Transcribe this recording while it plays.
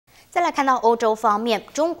再来看到欧洲方面，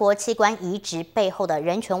中国器官移植背后的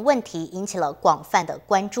人权问题引起了广泛的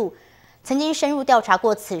关注。曾经深入调查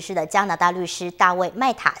过此事的加拿大律师大卫·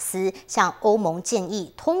麦塔斯向欧盟建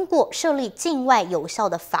议，通过设立境外有效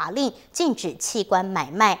的法令，禁止器官买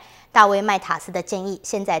卖。大卫·麦塔斯的建议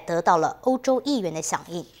现在得到了欧洲议员的响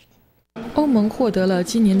应。欧盟获得了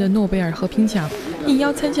今年的诺贝尔和平奖，应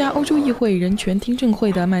邀参加欧洲议会人权听证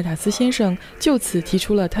会的麦塔斯先生就此提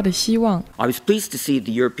出了他的希望。I was pleased to see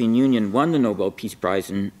the European Union won the Nobel Peace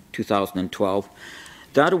Prize in 2012.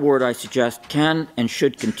 That award, I suggest, can and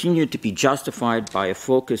should continue to be justified by a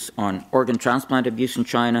focus on organ transplant abuse in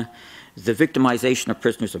China, the victimization of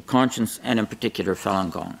prisoners of conscience, and in particular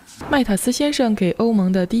Falun Gong. 麦塔斯先生给欧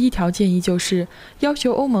盟的第一条建议就是，要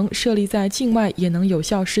求欧盟设立在境外也能有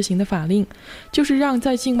效实行的法令，就是让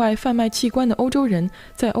在境外贩卖器官的欧洲人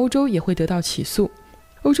在欧洲也会得到起诉。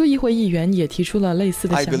欧洲议会议员也提出了类似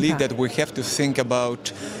的想法。 I believe that we have to think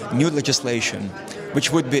about new legislation,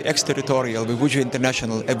 which would be extraterritorial, which would be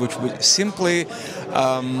international, and which would simply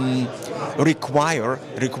require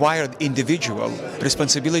the individual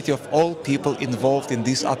responsibility of all people involved in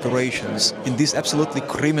these operations, in these absolutely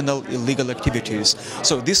criminal, illegal activities.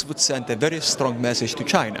 So this would send a very strong message to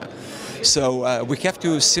China. So we have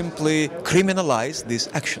to simply criminalize these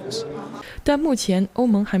actions. 但目前欧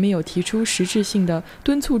盟还没有提出实质性的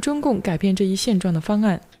敦促中共改变这一现状的方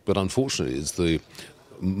案。But unfortunately, it's the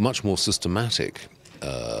much more systematic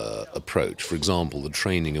approach. For example, the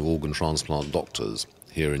training of organ transplant doctors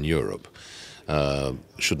here in Europe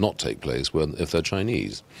should not take place if they're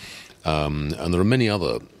Chinese. And there are many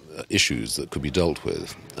other issues that could be dealt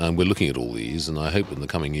with, and we're looking at all these, and I hope in the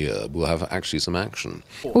coming year we'll have actually some action.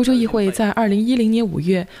 欧洲议会在2010年5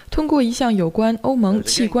月通过一项有关欧盟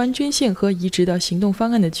器官捐献和移植的行动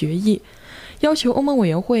方案的决议，要求欧盟委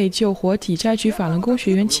员会就活体摘取法轮功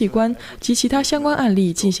学员器官及其他相关案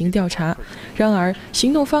例进行调查。然而，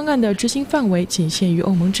行动方案的执行范围仅限于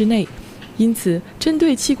欧盟之内，因此，针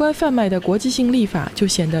对器官贩卖的国际性立法就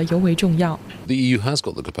显得尤为重要。The EU has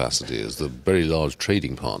got the capacity as the very large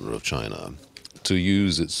trading partner of China to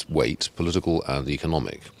use its weight, political and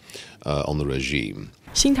economic, on the regime.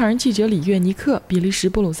 新唐人记者李月尼克，比利时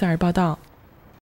布鲁塞尔报道。